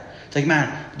like that. It's like,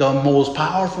 man, the most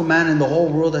powerful man in the whole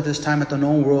world at this time, at the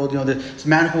known world, this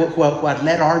man who had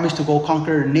led armies to go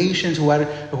conquer nations, who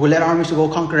led armies to go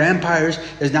conquer empires,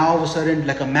 is now all of a sudden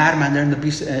like a madman there in the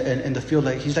beast in the field.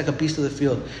 Like he's like a beast of the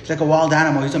field. He's like a wild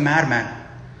animal. He's a madman.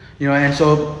 And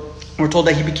so we're told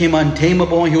that he became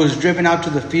untamable, and he was driven out to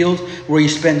the field where he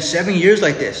spent 7 years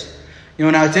like this.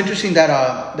 Now it's interesting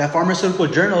that pharmaceutical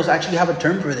journals actually have a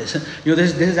term for this.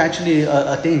 This is actually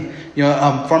a thing.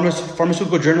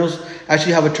 Pharmaceutical journals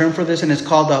actually have a term for this, and it's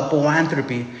called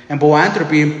boanthropy. And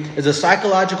boanthropy is a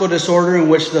psychological disorder in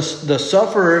which the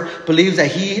sufferer believes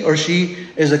that he or she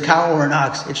is a cow or an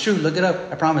ox. It's true. Look it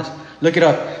up. I promise. Look it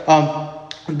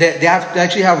up. They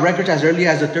actually have records as early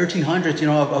as the 1300s,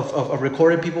 of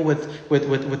recorded people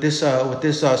with this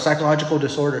psychological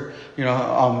disorder.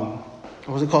 What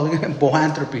was it called again?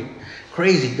 Boanthropy.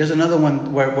 Crazy. There's another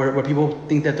one where people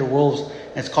think that they're wolves.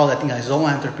 And it's called, I think, like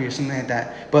zoanthropy or something like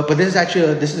that. But this is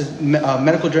actually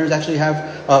medical journals actually have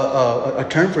a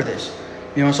term for this.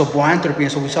 So boanthropy.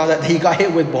 And so we saw that he got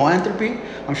hit with boanthropy.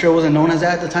 I'm sure it wasn't known as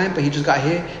that at the time, but he just got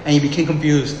hit and he became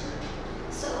confused.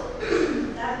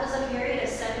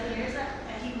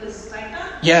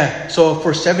 Yeah, so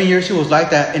for 7 years he was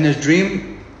like that. In his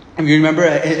dream, if you remember,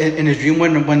 in his dream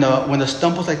when the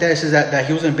stump was like that, it says that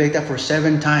he was going to bake that for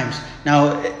 7 times.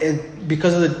 Now,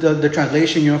 because of the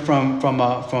translation,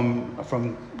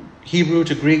 from Hebrew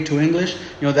to Greek to English,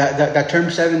 that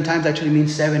term 7 times actually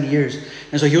means 7 years.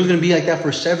 And so he was going to be like that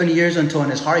for 7 years until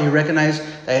in his heart he recognized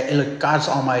that look, God's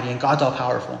almighty and God's all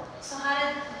powerful.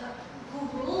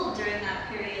 Who ruled during that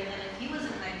period then if he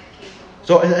wasn't like capable?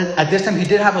 So at this time he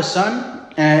did have a son.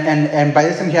 And by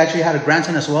this time he actually had a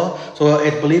grandson as well. So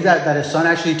it's believed that his son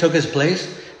actually took his place.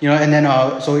 And then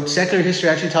so secular history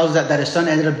actually tells us that his son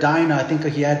ended up dying. I think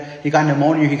he got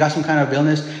pneumonia. He got some kind of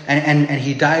illness, and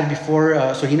he died before.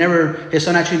 So his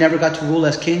son actually never got to rule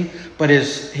as king, but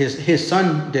his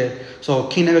son did. So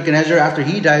King Nebuchadnezzar, after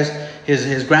he dies,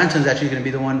 his grandson's actually going to be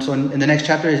the one. So in the next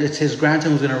chapter, it's his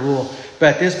grandson who's going to rule.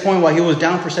 But at this point, while he was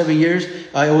down for 7 years,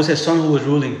 it was his son who was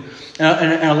ruling.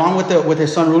 And along with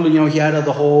his son ruling, he had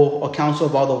the whole council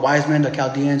of all the wise men, the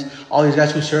Chaldeans, all these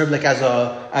guys who served like as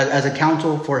a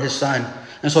council for his son.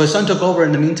 And so his son took over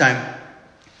in the meantime.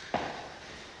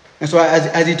 And so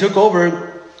as he took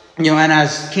over, and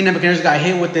as King Nebuchadnezzar got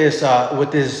hit with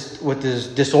this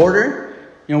disorder,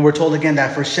 we're told again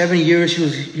that for 7 years he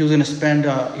was going to spend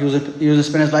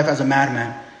his life as a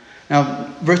madman.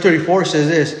 Now, verse 34 says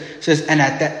this. It says, and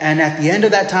at the end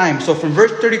of that time, so from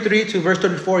verse 33 to verse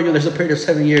 34, there's a period of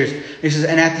 7 years. He says,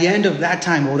 and at the end of that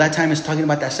time, well, that time is talking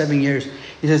about that 7 years.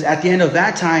 He says, at the end of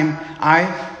that time,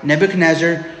 I,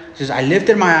 Nebuchadnezzar, says, I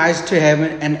lifted my eyes to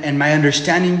heaven and my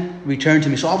understanding returned to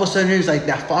me. So all of a sudden, it's like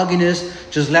that fogginess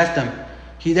just left him.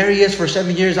 There he is for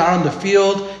 7 years out on the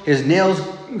field. His nails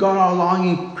gone all long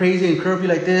and crazy and curvy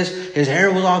like this. His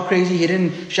hair was all crazy. He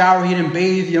didn't shower. He didn't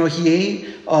bathe. He ate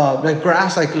like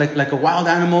grass, like a wild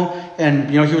animal. And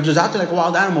he was just out there like a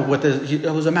wild animal. He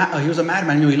was a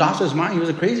madman. He lost his mind. He was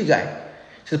a crazy guy.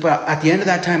 He says, but at the end of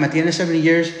that time, at the end of 70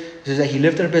 years, it says that he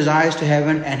lifted up his eyes to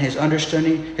heaven, and his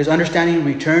understanding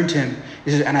returned to him.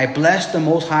 He says, and I blessed the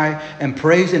Most High and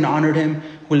praised and honored him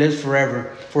who lives forever.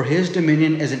 For his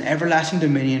dominion is an everlasting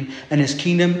dominion, and his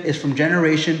kingdom is from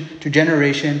generation to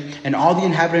generation, and all the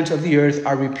inhabitants of the earth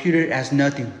are reputed as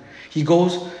nothing. He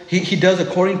does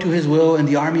according to his will in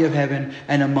the army of heaven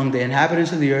and among the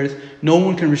inhabitants of the earth. No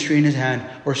one can restrain his hand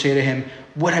or say to him,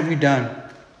 what have you done?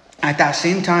 At that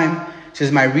same time, it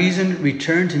says, my reason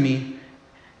returned to me,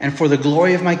 and for the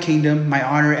glory of my kingdom, my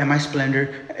honor and my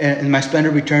splendor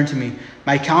returned to me.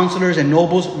 My counselors and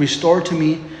nobles restored to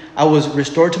me. I was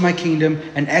restored to my kingdom,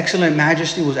 and excellent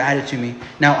majesty was added to me.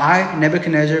 Now I,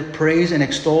 Nebuchadnezzar, praise and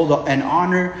extol and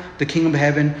honor the King of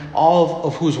heaven, all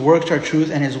of whose works are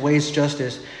truth and his ways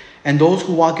justice. And those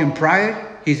who walk in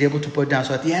pride, he's able to put down.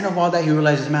 So at the end of all that, he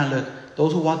realizes, man, look,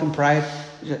 those who walk in pride,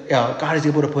 God is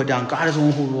able to put down. God is the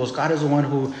one who rules. God is the one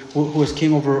who is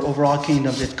king over all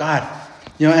kingdoms. It's God.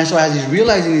 And so as he's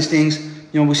realizing these things,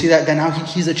 we see that now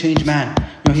he's a changed man.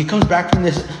 He comes back from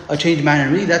this a changed man,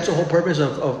 and really that's the whole purpose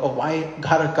of why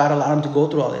God allowed him to go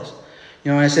through all this.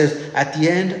 And it says at the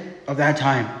end of that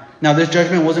time. Now this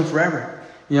judgment wasn't forever.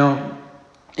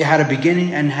 It had a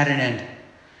beginning and had an end.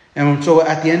 And so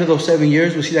at the end of those 7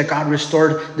 years, we see that God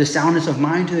restored the soundness of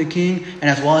mind to the king, and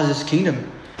as well as his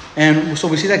kingdom. And so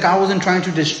we see that God wasn't trying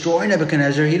to destroy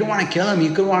Nebuchadnezzar. He didn't want to kill him.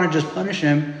 He could want to just punish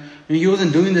him. He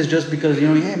wasn't doing this just because, hey,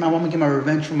 man, I want to get my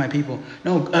revenge from my people.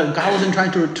 No, God wasn't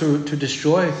trying to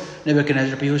destroy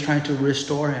Nebuchadnezzar, but he was trying to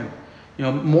restore him.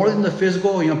 More than the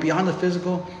physical, beyond the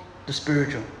physical, the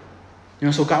spiritual.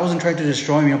 So God wasn't trying to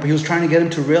destroy him, but he was trying to get him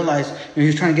to realize, he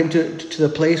was trying to get him to the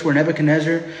place where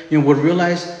Nebuchadnezzar, would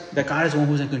realize that God is the one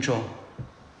who's in control.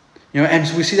 And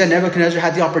so we see that Nebuchadnezzar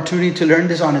had the opportunity to learn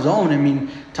this on his own. I mean,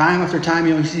 time after time,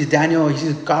 he sees Daniel, he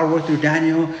sees God work through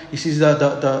Daniel, he sees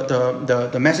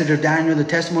the message of Daniel, the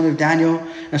testimony of Daniel.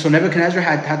 And so Nebuchadnezzar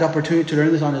had the opportunity to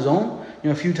learn this on his own,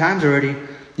 a few times already.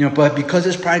 But because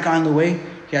his pride got in the way,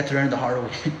 he had to learn the hard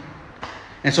way.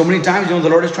 And so many times, the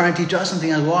Lord is trying to teach us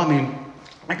something as well. I mean,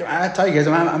 I tell you guys,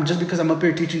 I'm just because I'm up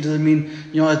here teaching doesn't mean,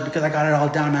 it's because I got it all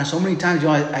down, man. So many times,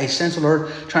 I sense the Lord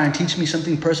trying to teach me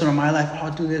something personal in my life. Oh,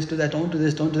 do this, do that, don't do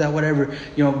this, don't do that, whatever.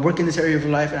 Work in this area of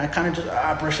your life. And I kind of just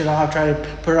brush it off, try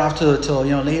to put it off till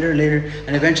later.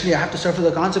 And eventually I have to suffer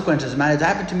the consequences, man. It's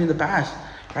happened to me in the past,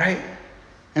 right?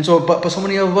 And so, but so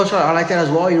many of us are like that as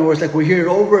well, where it's like we hear it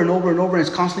over and over and over, and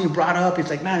it's constantly brought up. It's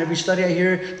like, man, every study I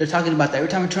hear, they're talking about that. Every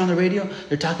time I turn on the radio,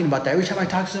 they're talking about that. Every time I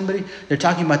talk to somebody, they're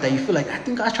talking about that. You feel like, I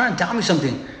think God's trying to tell me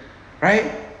something,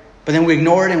 right? But then we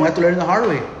ignore it and we have to learn it the hard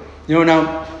way.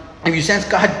 Now, if you sense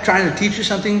God trying to teach you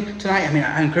something tonight,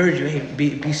 I encourage you, hey,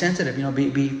 be sensitive,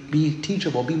 be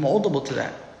teachable, be moldable to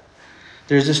that.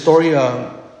 There's this story,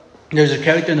 there's a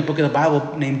character in the book of the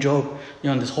Bible named Job.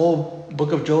 In this whole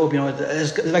book of Job,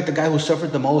 it's like the guy who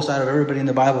suffered the most out of everybody in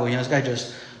the Bible. This guy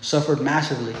just suffered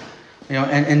massively.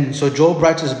 And so Job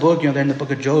writes his book, they're in the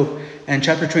book of Job. And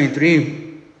chapter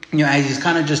 23, as he's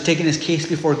kind of just taking his case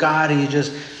before God, and he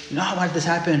just, why did this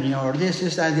happen? Or this,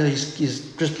 that.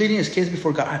 He's just pleading his case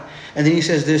before God. And then he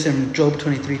says this in Job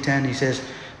 23:10. He says,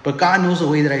 but God knows the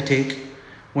way that I take.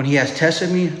 When he has tested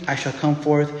me, I shall come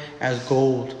forth as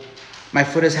gold. My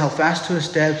foot has held fast to his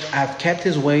steps. I have kept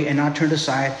his way and not turned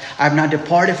aside. I have not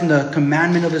departed from the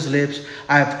commandment of his lips.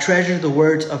 I have treasured the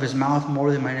words of his mouth more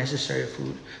than my necessary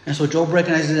food. And so Job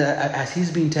recognizes that as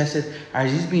he's being tested, as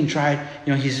he's being tried,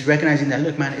 he's recognizing that,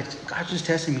 look, man, God's just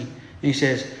testing me. And he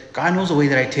says, God knows the way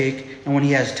that I take. And when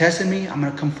he has tested me, I'm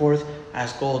going to come forth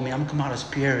as gold. I'm going to come out as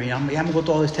pure. I'm going to go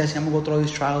through all this testing. I'm going to go through all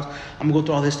these trials. I'm going to go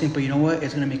through all this thing. But you know what?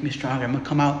 It's going to make me stronger. I'm going to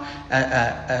come out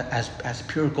as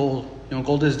pure gold.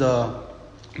 Gold is the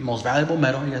most valuable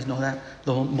metal. You guys know that?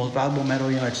 The most valuable metal,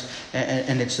 it's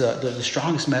the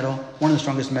strongest metal, one of the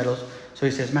strongest metals. So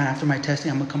he says, man, after my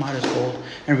testing, I'm going to come out as gold.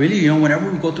 And really,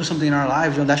 whenever we go through something in our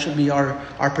lives, that should be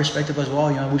our perspective as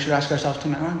well. We should ask ourselves,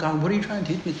 man, God, what are you trying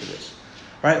to teach me through this?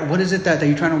 Right? What is it that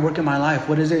you're trying to work in my life?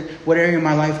 What is it? What area of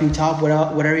my life needs help?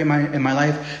 What area in my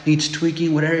life needs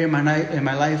tweaking? What area in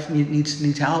my life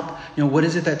needs help? What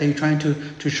is it that you're trying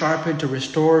to sharpen, to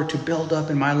restore, to build up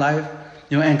in my life?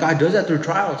 And God does that through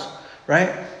trials,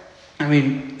 right?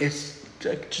 It's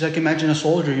just like imagine a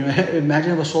soldier.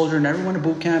 Imagine if a soldier never went to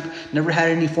boot camp, never had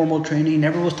any formal training,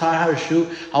 never was taught how to shoot.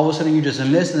 All of a sudden you just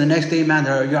enlist, and the next day, man,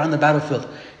 you're on the battlefield.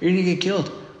 You're going to get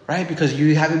killed, right? Because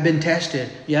you haven't been tested.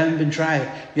 You haven't been tried.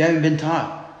 You haven't been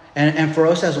taught. And for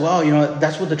us as well,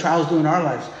 that's what the trials do in our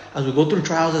lives. As we go through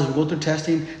trials, as we go through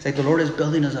testing, it's like the Lord is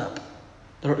building us up.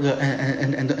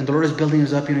 And the Lord is building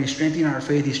us up. He's strengthening our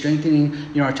faith. He's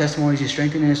strengthening, our testimonies. He's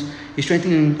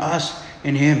strengthening us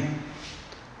in Him,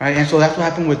 right? And so that's what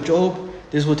happened with Job.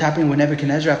 This is what's happening with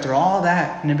Nebuchadnezzar. After all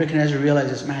that, Nebuchadnezzar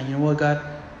realizes, man, you know what, God,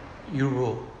 you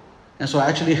rule. And so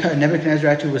actually,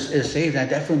 Nebuchadnezzar is saved. I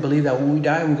definitely believe that when we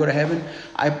die, when we go to heaven,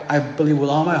 I believe with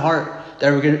all my heart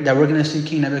that we're gonna see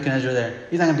King Nebuchadnezzar there.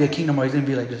 He's not gonna be a king no more. He's gonna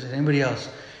be like just anybody else,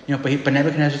 But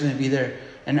Nebuchadnezzar's gonna be there,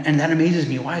 and that amazes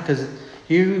me. Why? Because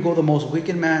here we go, the most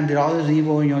wicked man, did all this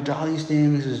evil, did all these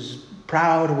things, was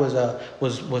proud,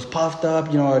 was puffed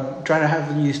up, trying to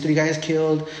have these 3 guys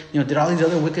killed, did all these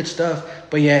other wicked stuff.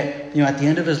 But yet, at the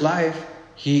end of his life,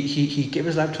 he gave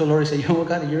his life to the Lord. He said,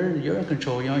 God, you're in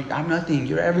control. I'm nothing.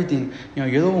 You're everything.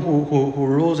 You're the one who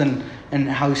rules. And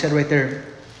how he said right there,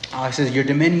 he says, your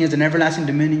dominion is an everlasting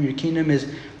dominion. Your kingdom is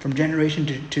from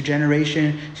generation to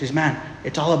generation. He says, man,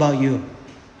 it's all about you.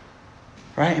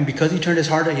 Right? And because he turned his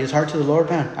heart to the Lord,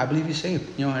 man, I believe he's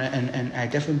saved. And I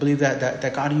definitely believe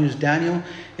that God used Daniel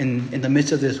in the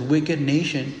midst of this wicked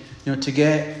nation, to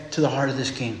get to the heart of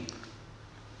this king.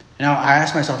 Now I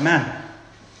ask myself, man,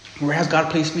 where has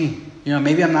God placed me?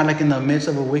 Maybe I'm not like in the midst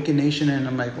of a wicked nation, and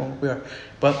I'm like, well, we are.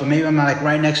 But maybe I'm not like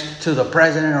right next to the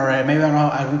president, or maybe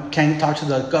I can't talk to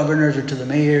the governors or to the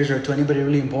mayors or to anybody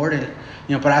really important.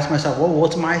 But I ask myself, well,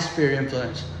 what's my sphere of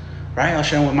influence? Right? I was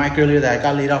sharing with Mike earlier that I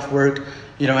got laid off work.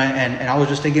 And I was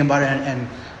just thinking about it, and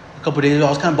a couple of days ago, I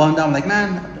was kind of bummed out. I'm like,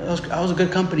 man, I was a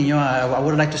good company, I would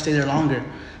have liked to stay there longer.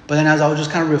 But then as I was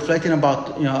just kind of reflecting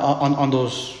about, on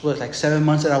those, 7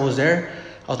 months that I was there,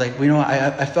 I was like,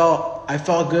 I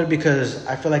felt good because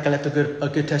I feel like I left a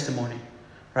good testimony,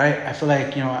 right? I feel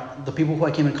like, the people who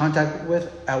I came in contact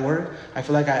with at work, I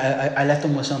feel like I left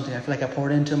them with something. I feel like I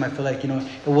poured into them. I feel like,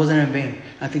 it wasn't in vain. And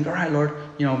I think, all right, Lord,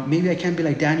 maybe I can't be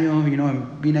like Daniel,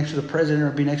 and be next to the president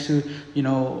or be next to,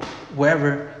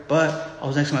 wherever. But I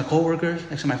was next to my coworkers,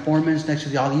 next to my foremen, next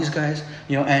to all these guys,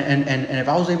 and if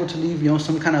I was able to leave,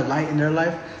 some kind of light in their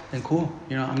life, then cool,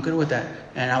 I'm good with that.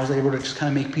 And I was able to just kind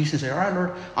of make peace and say, all right,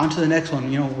 Lord, on to the next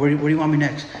one. Where do you want me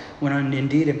next? Went on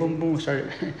Indeed and boom,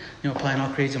 started, applying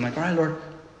all crazy. I'm like, all right, Lord,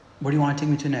 where do you want to take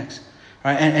me to next?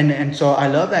 All right, and so I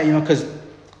love that, because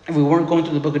if we weren't going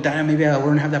through the book of Daniel, maybe I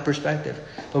wouldn't have that perspective.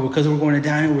 But because we're going to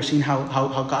Daniel, we're seeing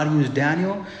how God used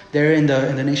Daniel there in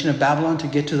the nation of Babylon to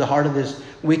get to the heart of this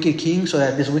wicked king, so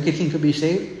that this wicked king could be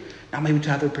saved. Now maybe to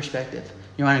have their perspective.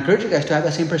 I encourage you guys to have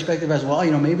that same perspective as well.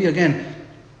 Maybe again,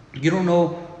 you don't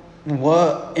know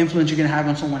what influence you're going to have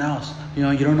on someone else. You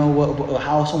don't know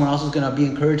how someone else is going to be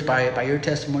encouraged by your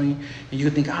testimony. And you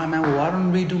could think, I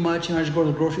don't really do much. I just go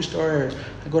to the grocery store, or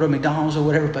I go to McDonald's or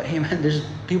whatever. But hey, man, there's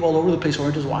people all over the place who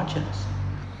are just watching us,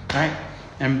 right?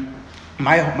 And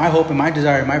my hope and my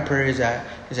desire, my prayer is that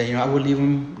I would leave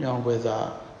them, with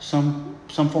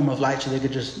some form of light, so they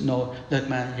could just know, look,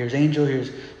 man, here's Angel,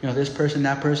 here's this person,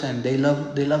 that person, they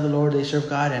love the Lord, they serve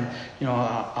God, and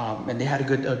and they had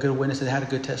a good witness, they had a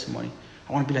good testimony.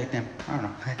 I want to be like them. I don't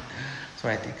know. That's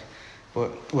what I think.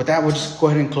 But with that, we'll just go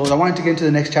ahead and close. I wanted to get into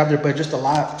the next chapter, but just a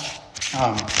lot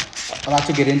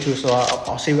to get into. So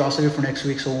I'll save it for next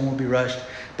week, so we won't be rushed.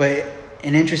 But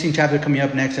an interesting chapter coming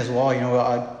up next as well.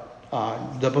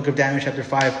 The book of Daniel, chapter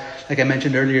 5, like I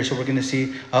mentioned earlier. So we're going to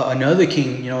see another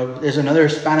king. There's another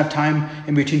span of time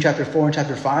in between chapter 4 and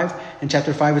chapter 5. And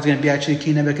chapter 5 is going to be actually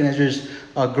King Nebuchadnezzar's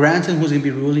grandson who's going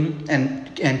to be ruling.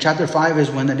 And chapter 5 is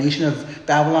when the nation of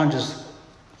Babylon just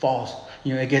falls.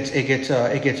 It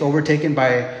gets overtaken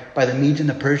by the Medes and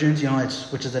the Persians.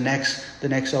 Which is the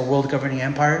next world governing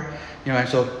empire. And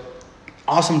so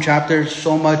awesome chapter,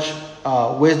 so much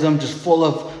wisdom, just full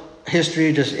of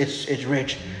history. Just it's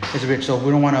rich. So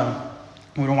we don't want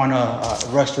to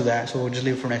rush through that. So we'll just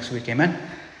leave it for next week. Amen.